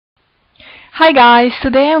Hi guys,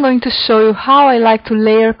 today I'm going to show you how I like to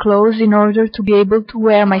layer clothes in order to be able to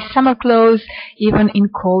wear my summer clothes even in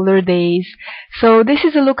colder days. So this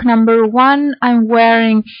is a look number 1. I'm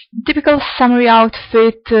wearing typical summery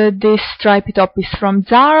outfit. This stripy top is from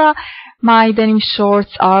Zara. My denim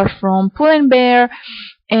shorts are from Pull & Bear,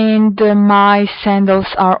 and my sandals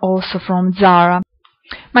are also from Zara.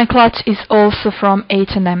 My clutch is also from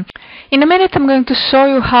H&M. In a minute I'm going to show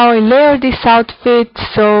you how I layer this outfit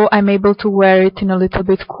so I'm able to wear it in a little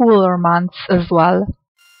bit cooler months as well.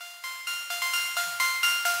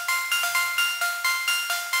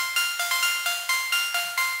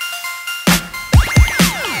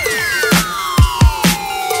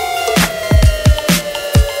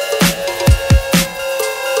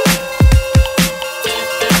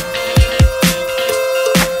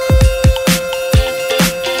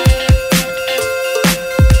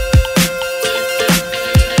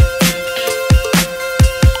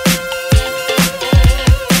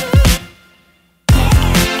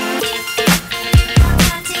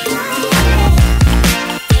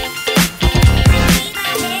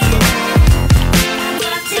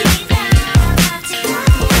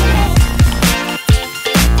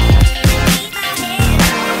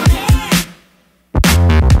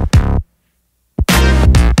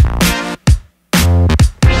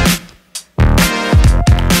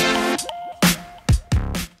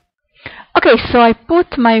 Okay, so I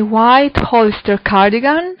put my white Hollister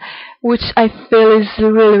cardigan, which I feel is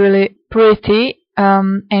really pretty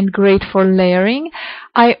and great for layering.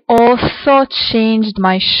 I also changed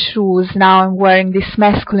my shoes. Now I'm wearing this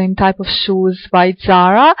masculine type of shoes by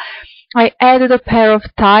Zara. I added a pair of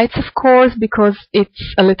tights, of course, because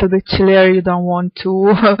it's a little bit chillier. You don't want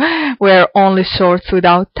to wear only shorts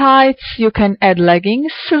without tights. You can add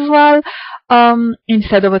leggings as well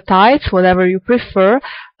instead of a tights, whatever you prefer.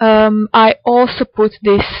 I also put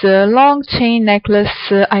this long chain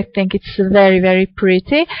necklace. I think it's very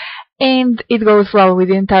pretty, and it goes well with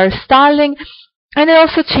the entire styling. And I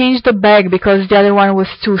also changed the bag because the other one was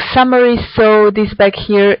too summery, so this bag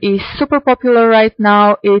here is super popular right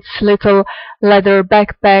now. It's little leather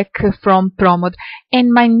backpack from Promod,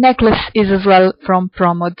 and my necklace is as well from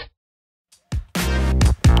Promod.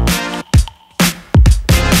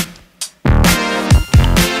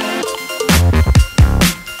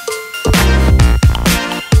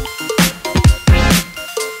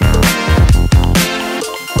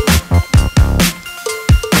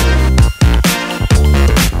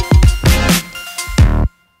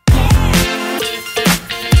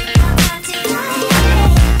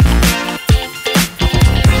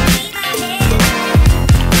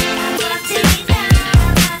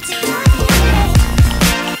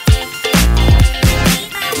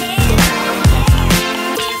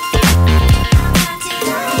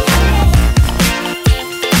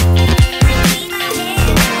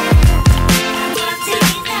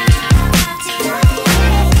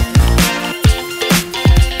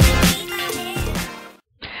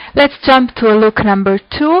 Let's jump to a look number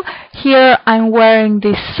 2. Here I'm wearing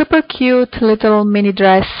this super cute little mini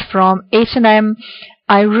dress from H&M.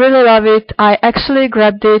 I really love it. I actually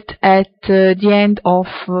grabbed it at the end of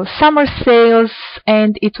summer sales,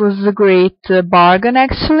 and it was a great bargain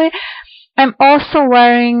actually. I'm also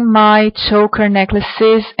wearing my choker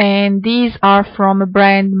necklaces, and these are from a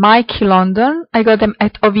brand Mikey London. I got them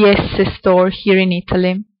at OVS store here in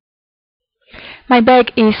Italy. My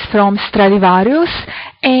bag is from Stradivarius,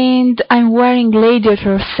 and I'm wearing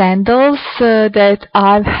gladiator sandals that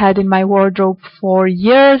I've had in my wardrobe for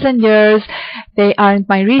years and years. They aren't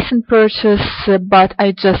my recent purchase, but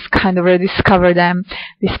I just kind of rediscovered them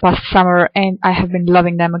this past summer, and I have been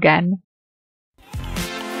loving them again.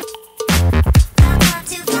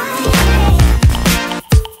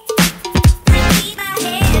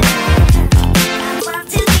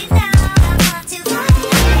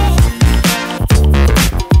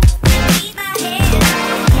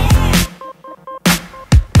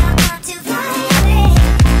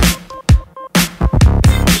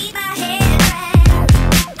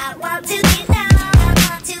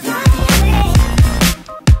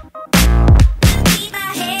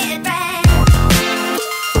 Right.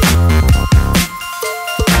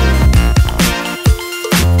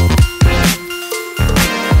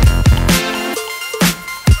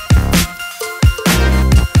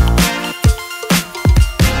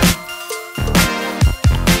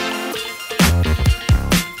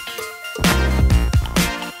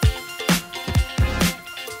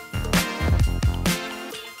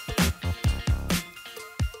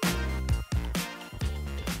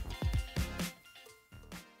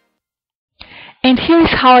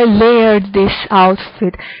 how I layered this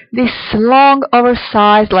outfit. This long,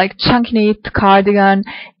 oversized, like chunky knit cardigan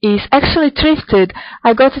is actually thrifted.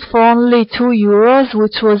 I got it for only €2,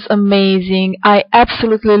 which was amazing. I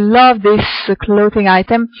absolutely love this clothing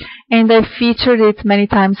item, and I featured it many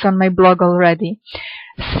times on my blog already.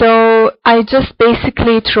 So I just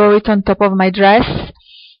basically throw it on top of my dress.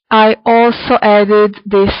 I also added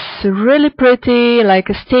this really pretty, like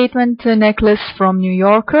a statement necklace from New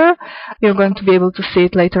Yorker. You're going to be able to see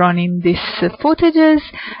it later on in these footages.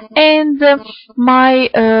 And my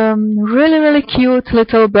really cute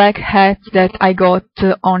little black hat that I got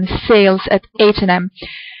on sales at H&M.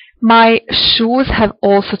 My shoes have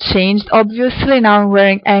also changed, obviously. Now I'm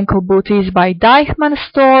wearing ankle booties by Deichmann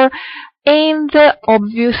store. And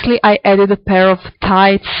obviously I added a pair of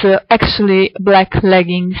tights, actually black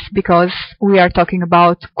leggings, because we are talking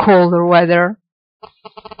about colder weather.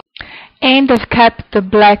 And I've kept the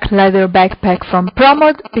black leather backpack from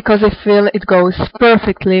Promod because I feel it goes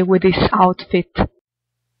perfectly with this outfit.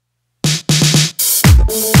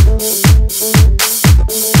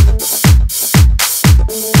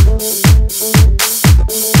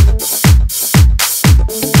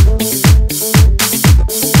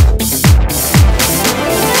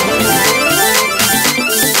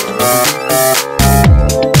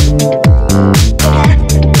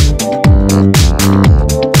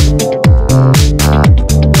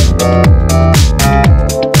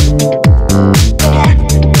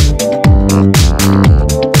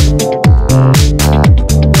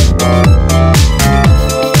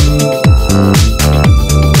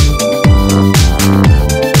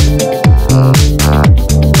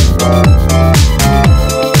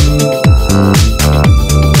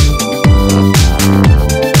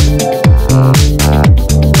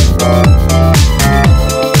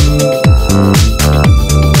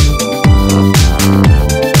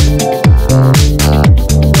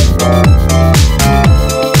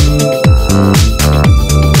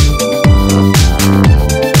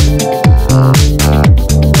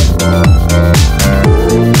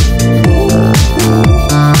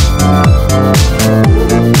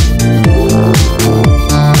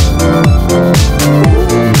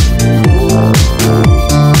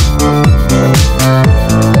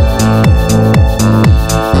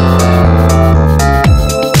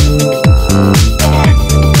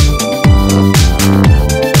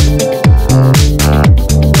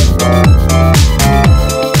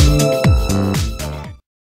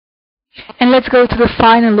 Let's go to the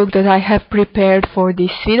final look that I have prepared for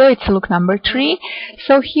this video. It's look number 3.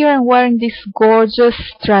 So here I'm wearing this gorgeous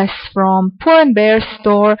dress from Pull & Bear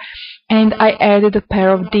store, and I added a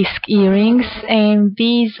pair of disc earrings, and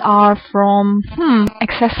these are from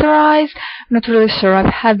Accessorize. I'm not really sure.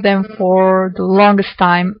 I've had them for the longest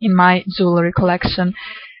time in my jewelry collection.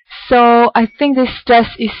 So I think this dress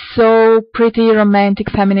is so pretty,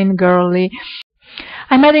 romantic, feminine, girly.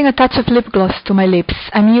 I'm adding a touch of lip gloss to my lips.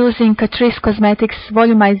 I'm using Catrice Cosmetics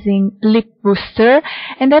Volumizing Lip Booster,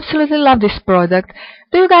 and I absolutely love this product.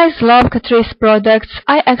 Do you guys love Catrice products?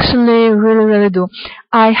 I actually really do.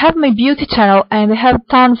 I have my beauty channel, and I have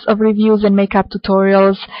tons of reviews and makeup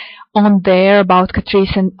tutorials on there about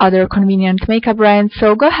Catrice and other convenient makeup brands,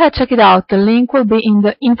 so go ahead, check it out. The link will be in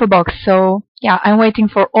the info box, so yeah, I'm waiting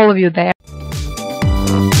for all of you there.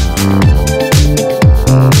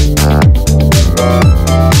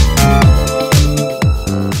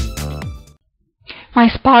 My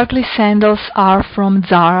sparkly sandals are from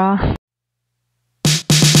Zara.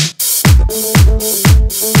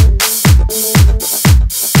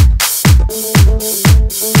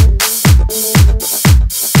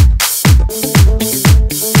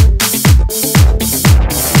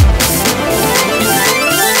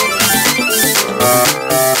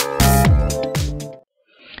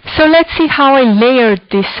 So let's see how I layered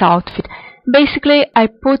this outfit. Basically, I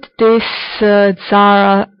put this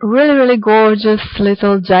Zara really gorgeous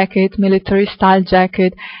little jacket, military style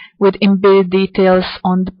jacket, with embedded details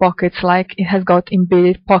on the pockets, like it has got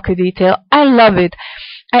embedded pocket detail. I love it.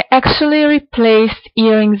 I actually replaced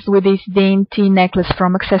earrings with this dainty necklace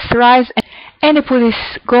from Accessorize, and I put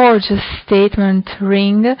this gorgeous statement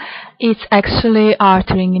ring. It's actually art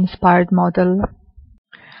ring inspired model.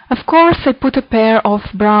 Of course, I put a pair of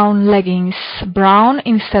brown leggings, brown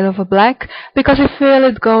instead of a black, because I feel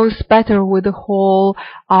it goes better with the whole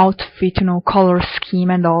outfit, you know, color scheme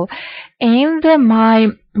and all. And my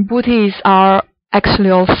booties are actually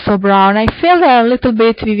also brown. I feel they're a little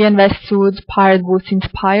bit Vivienne Westwood pirate boots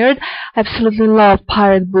inspired. I absolutely love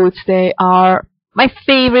pirate boots. They are my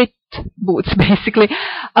favorite boots, basically.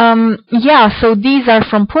 Yeah, so these are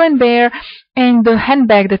from Pull & Bear. And the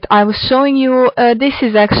handbag that I was showing you, this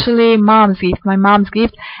is actually mom's gift, my mom's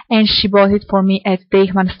gift, and she bought it for me at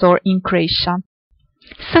Deichmann store in Croatia.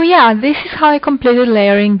 So yeah, this is how I completed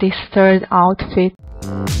layering this third outfit.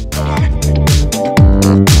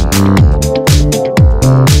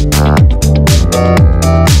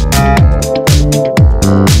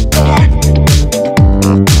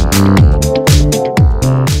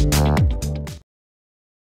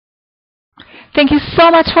 Thank you so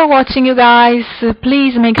much for watching, you guys.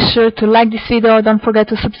 Please make sure to like this video. Don't forget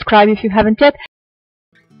to subscribe if you haven't yet.